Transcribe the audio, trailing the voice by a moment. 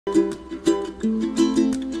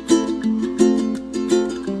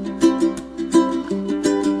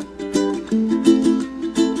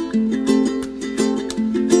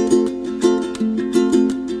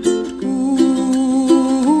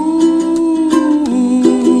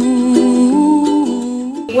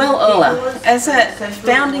Payola. As a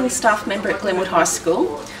founding staff member at Glenwood High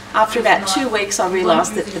School, after about 2 weeks I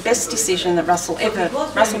realised that the best decision that Russell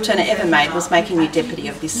Turner ever made was making me deputy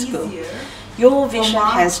of this school. Your vision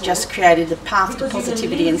has just created a path to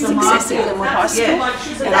positivity and success at Glenwood High School,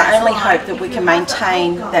 and I only hope that we can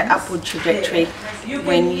maintain that upward trajectory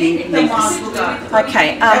when you leave us.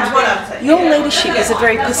 Okay, your leadership is a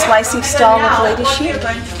very persuasive style of leadership.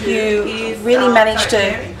 You really managed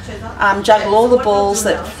to juggle all the balls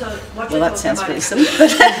that, well, that sounds really silly,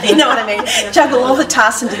 but you know what I mean, juggle all the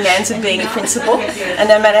tasks and demands of being a principal, and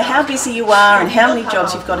no matter how busy you are and how many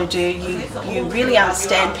jobs you've got to do, you really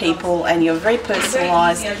understand people, and you're very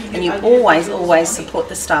personalised, and you always support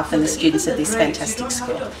the staff and the students of this fantastic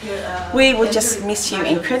school. We will just miss you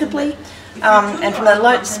incredibly. And from the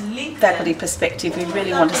Lotes faculty perspective, we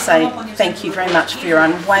really want to say thank you very much for your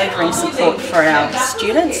unwavering support for our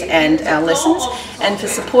students and our lessons, and for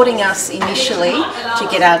supporting us initially to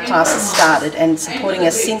get our classes started, and supporting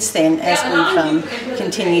us since then as we've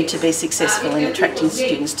continued to be successful in attracting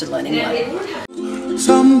students to Learning Way.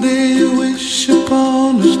 Someday you wish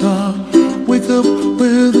upon a star, wake up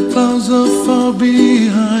where the clouds are far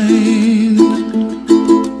behind.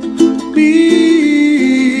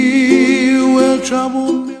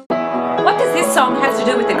 What does this song have to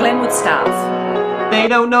do with the Glenwood stars? They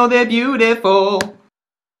don't know they're beautiful.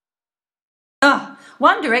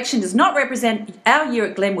 One Direction does not represent our year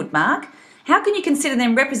at Glenwood, Mark. How can you consider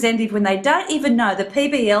them representative when they don't even know the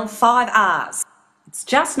PBL 5 Rs? It's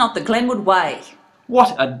just not the Glenwood way.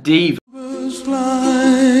 What a diva. And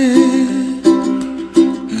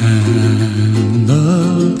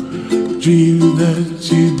the dream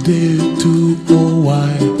that you did to, oh why.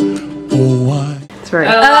 That's right.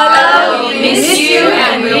 We miss you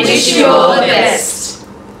and we wish you all the best.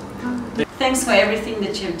 Thanks for everything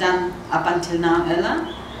that you've done up until now,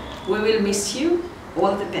 Ella. We will miss you.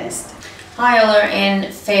 All the best. Hi Ella,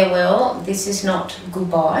 and farewell. This is not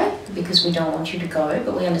goodbye because we don't want you to go,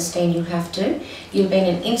 but we understand you have to. You've been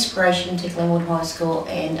an inspiration to Glenwood High School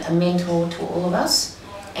and a mentor to all of us,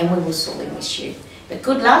 and we will sorely miss you. But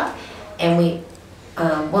good luck, and we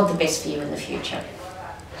want the best for you in the future.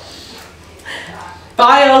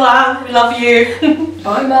 Bye, Ella. We love you.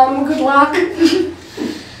 Bye, Mum. Good luck.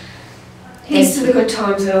 Here's to the good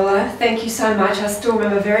times, Ella. Thank you so much. I still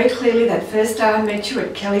remember very clearly that first day I met you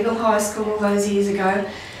at Kellyville High School all those years ago.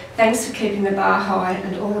 Thanks for keeping the bar high,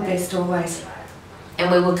 and all the best always. And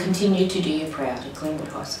we will continue to do you proud at Glenwood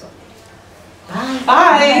High School. Bye.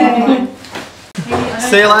 Bye. Bye.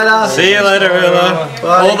 See you later. See you later, Ella.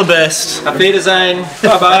 Bye. All the best. Auf Wiedersehen.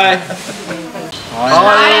 Bye-bye.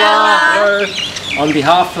 Bye, Ella. On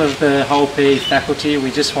behalf of the whole PE faculty,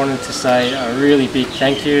 we just wanted to say a really big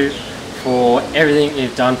thank you for everything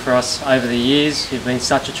you've done for us over the years. You've been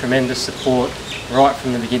such a tremendous support right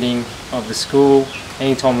from the beginning of the school.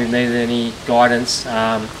 Anytime we've needed any guidance,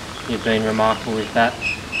 you've been remarkable with that.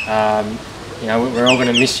 You know, we're all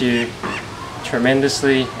going to miss you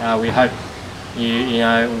tremendously. We hope we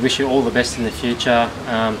wish you all the best in the future.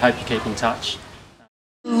 Hope you keep in touch.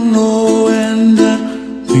 No, and I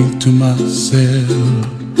think to myself,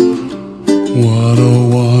 what a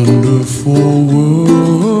wonderful world.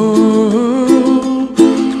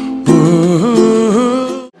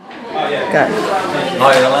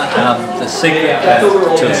 Hi Ella, the secret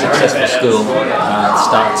to a successful school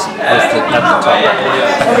starts at the top,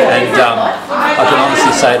 and I can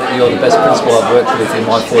honestly say that you're the best principal I've worked with in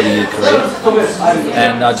my 40-year career,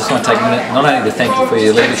 and I just want to take a minute not only to thank you for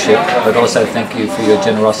your leadership, but also thank you for your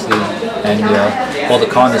generosity and all the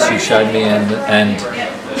kindness you showed me, and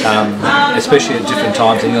especially at different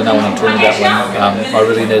times, and you'll know what I'm talking about, when I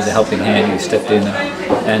really needed a helping hand, you stepped in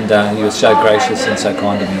and you were so gracious and so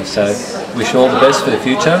kind to me. So wish you all the best for the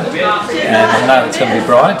future, and I know it's going to be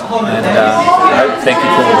bright, and thank you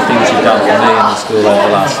for all the things you've done for me in the school over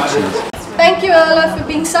the last 6 years. Thank you, Ella, for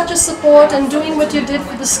being such a support and doing what you did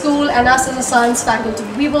for the school and us as a science faculty.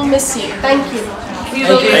 We will miss you. Thank you. We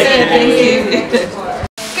will miss you. Thank you.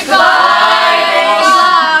 Goodbye.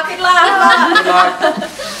 Good luck.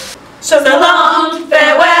 So long,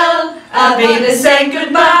 farewell, I'll be the saying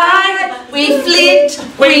goodbye. We flit,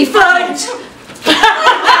 we float.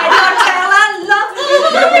 Hotel, I love you.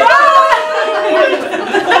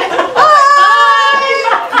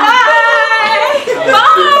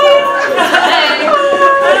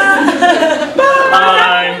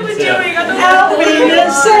 I'll be the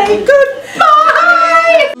saying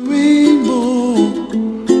goodbye. Rainbow,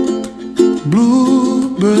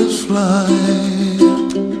 bluebirds fly.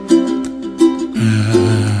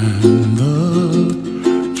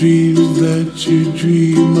 Dreams that you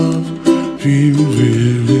dream of, dreams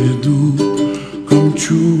really do come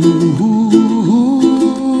true.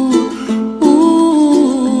 Ooh,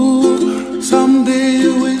 someday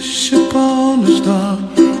I wish upon a star,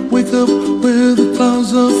 wake up where the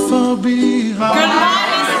clouds are far behind. Good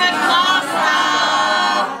morning, McMaster!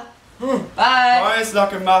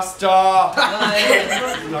 Bye!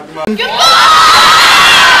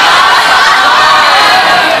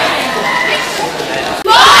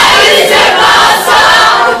 Bye, McMaster!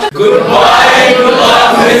 Goodbye, good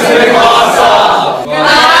luck, Mr. McMaster!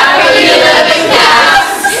 Happy 11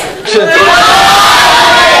 caps! Goodbye!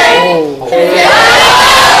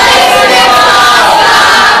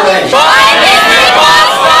 Bye, Mr.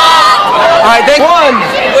 McMaster! Alright, take one!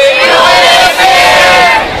 We will live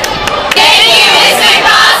here! Thank you, Mr.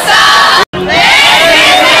 McMaster!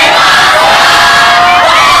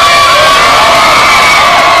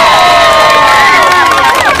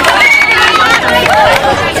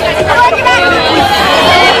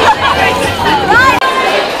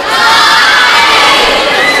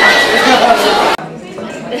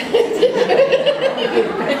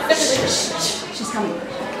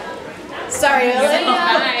 Sorry, Ellen.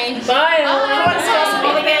 Bye. Bye, Ellen.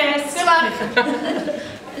 All the best. Good luck.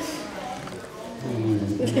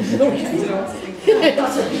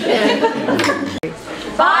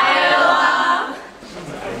 Bye, Ella.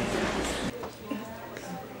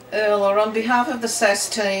 Earl, on behalf of the SAS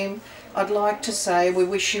team, I'd like to say we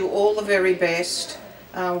wish you all the very best.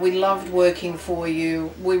 We loved working for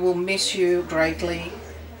you. We will miss you greatly,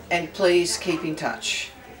 and please keep in touch.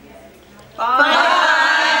 Bye.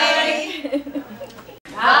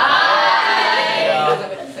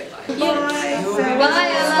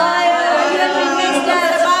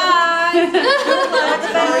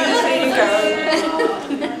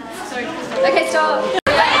 Okay, stop.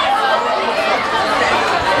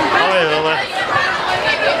 Hi Ella.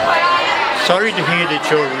 Sorry to hear that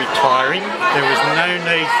you're retiring. There was no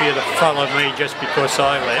need for you to follow me just because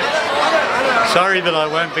I left. Sorry that I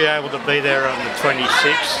won't be able to be there on the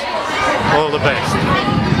 26th. All the best.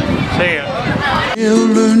 See ya. We'll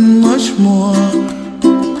learn much more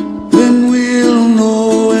than we'll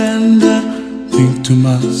know, and I think to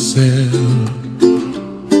myself,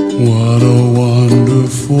 what a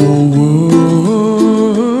wonderful world.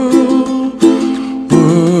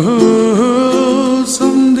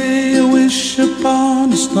 Someday I wish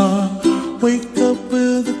upon a star, wake up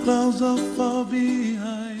where the clouds are far behind.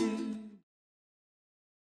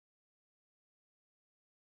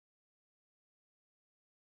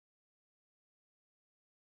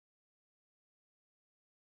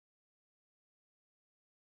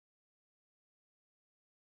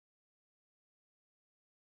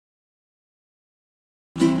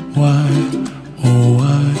 Why, oh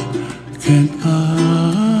why can't I